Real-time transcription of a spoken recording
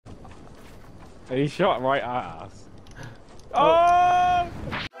He shot right at us. Oh!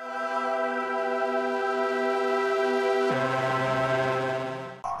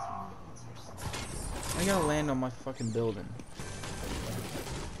 I gotta land on my fucking building.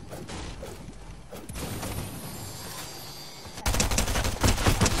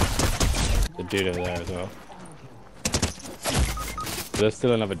 The dude over there as well. There's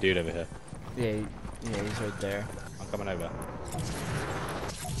still another dude over here. Yeah, he's right there. I'm coming over.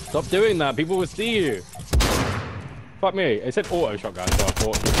 Stop doing that, people will see you. Fuck me, it said auto shotgun, so I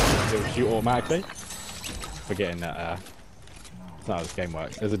thought it would shoot automatically. Forgetting that, that's not how this game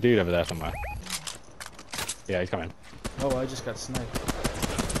works. There's a dude over there somewhere. Yeah, he's coming. Oh, I just got sniped.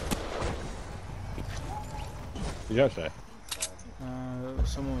 Did you actually?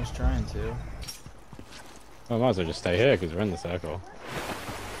 Someone was trying to. Well, I might as well just stay here because we're in the circle.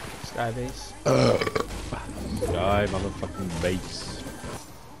 Sky base. Sky motherfucking base.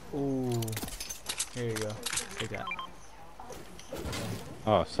 Ooh. Here you go. Take that.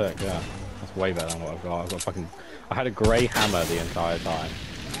 Oh, sick, yeah. That's way better than what I've got. I've got fucking... I had a grey hammer the entire time.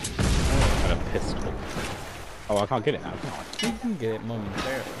 And a pistol. Oh, I can't get it now, can I? You can get it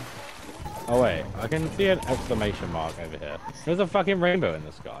momentarily. Oh wait, I can see an exclamation mark over here. There's a fucking rainbow in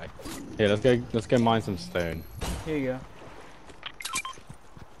the sky. Here, let's go mine some stone. Here you go.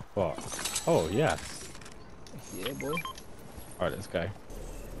 What? Oh, yes. Yeah, boy. Alright, let's go.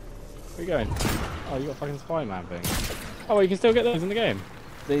 Where are you going? Oh, you got fucking Spider-Man thing. Oh, wait, you can still get those in the game?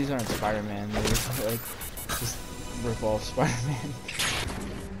 These aren't Spider-Man. They're like just rip off Spider-Man.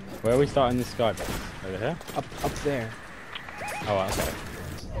 Where are we starting this sky base? Over here? Up there. Oh, okay.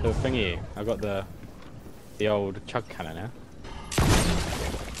 The thingy. I got the old chug cannon here.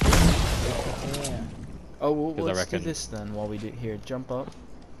 Yeah. Oh, well, I let's do reckon... this then while we do here. Jump up.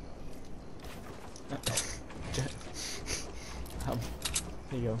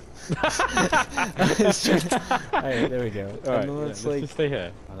 There you go. Alright, there we go. Alright, and let's just stay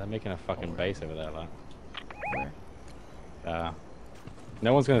here. Oh, they're making a fucking base over there, like. Where?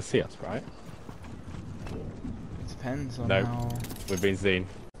 No one's gonna see us, right? It depends on Nope. how... We've been seen.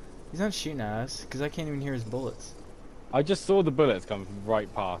 He's not shooting at us, because I can't even hear his bullets. I just saw the bullets come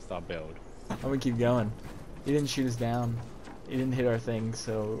right past our build. I'm gonna keep going. He didn't shoot us down. He didn't hit our thing,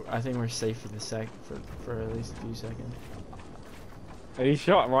 so I think we're safe for the for at least a few seconds. He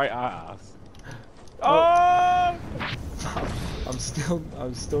shot right at us. Oh!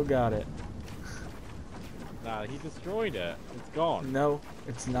 I'm still got it. Nah, he destroyed it. It's gone. No,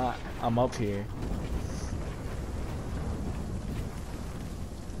 it's not. I'm up here.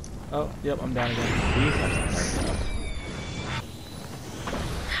 Oh, yep, I'm down again.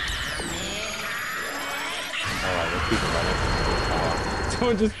 Alright, let's keep it running.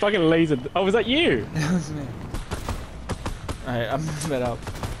 Someone just fucking lasered. Oh, was that you? That was me. Alright, I'm moving it up.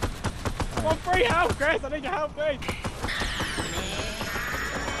 I want free help, Chris! I need your help, please!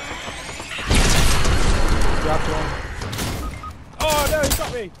 Dropped one. Oh no, he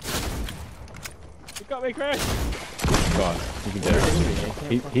got me! He got me, Chris! God, you can do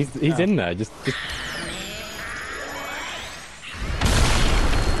it. He's in there, just...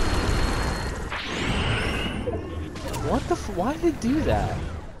 What the why did it do that?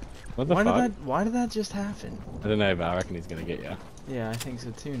 What the fuck? Why did that just happen? I don't know, but I reckon he's gonna get you. Yeah, I think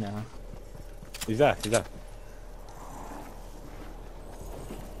so too now. He's there, he's there.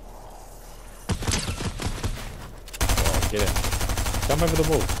 Oh, get it. Jump over the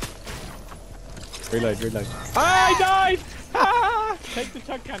wall. Reload, reload. Ah, I died! Ah! Take the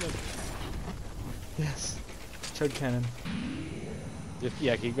chug cannon. Yes. Chug cannon. Just,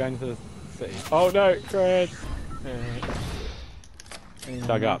 yeah, keep going to the city. Oh no, Chris!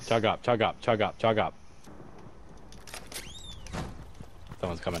 Chug up, chug up, chug up, chug up, chug up.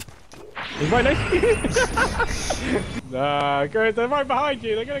 Someone's coming. He's right next to you! Nah, Chris, they're right behind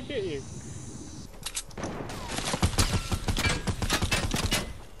you, they're gonna get you.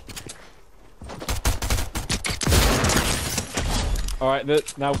 Alright,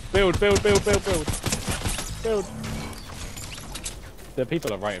 now build. Build. The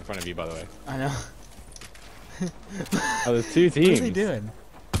people are right in front of you, by the way. I know. Oh, there's two teams. What are they doing?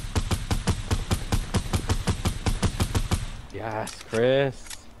 Yes, Chris.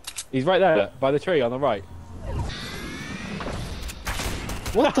 He's right there, by the tree on the right.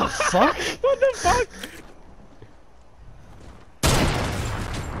 What the fuck? What the fuck?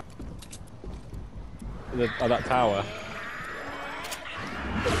 Oh, that tower.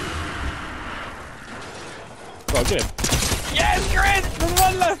 Go on, get him. Yes, Chris! There's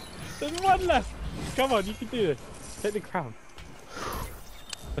one left! There's one left! Come on, you can do this. Take the crown.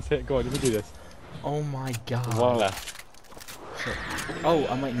 That's it, go on, you can do this. Oh my god. There's one left. shit. Oh,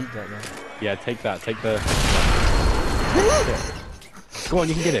 I might need that though. Yeah, take that. Take the. Shit. Come on,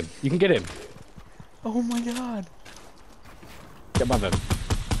 you can get him. You can get him. Oh my god. Get above him.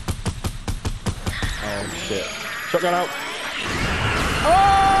 Oh shit. Shotgun out.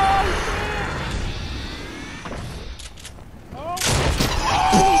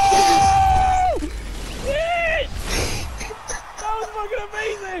 Oh shit! That was fucking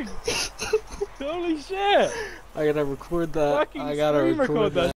amazing! Holy shit! I gotta record that. Fucking I gotta screen record record that. that